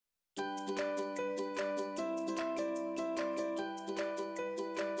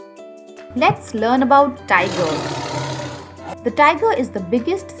Let's learn about tiger. The tiger is the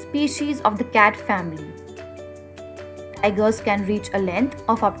biggest species of the cat family. Tigers can reach a length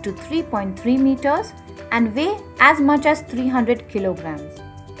of up to 3.3 meters and weigh as much as 300 kilograms.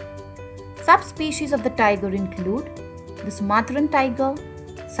 Subspecies of the tiger include the Sumatran tiger,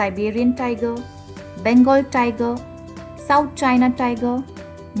 Siberian tiger, Bengal tiger, South China tiger,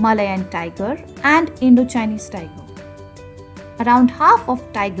 Malayan tiger, and Indochinese tiger. Around half of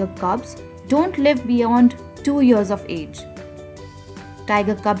tiger cubs don't live beyond 2 years of age.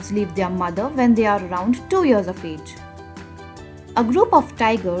 Tiger cubs leave their mother when they are around 2 years of age. A group of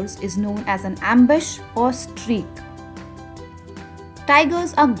tigers is known as an ambush or streak.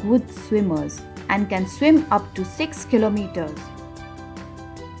 Tigers are good swimmers and can swim up to 6 kilometers.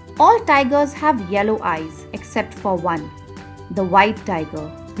 All tigers have yellow eyes except for one, the white tiger,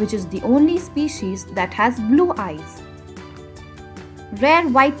 which is the only species that has blue eyes. Rare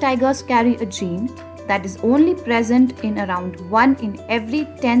white tigers carry a gene that is only present in around 1 in every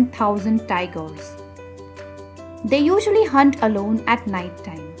 10,000 tigers. They usually hunt alone at night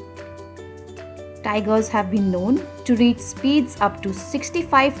time. Tigers have been known to reach speeds up to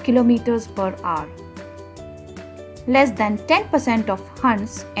 65 kilometers per hour. Less than 10% of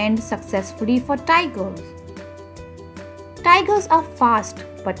hunts end successfully for tigers. Tigers are fast,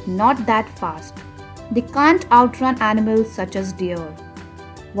 but not that fast. They can't outrun animals such as deer.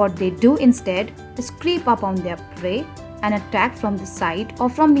 What they do instead is creep up on their prey and attack from the side or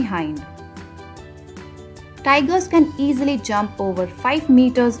from behind. Tigers can easily jump over 5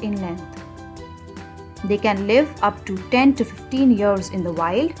 meters in length. They can live up to 10 to 15 years in the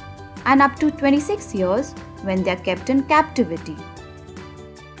wild and up to 26 years when they are kept in captivity.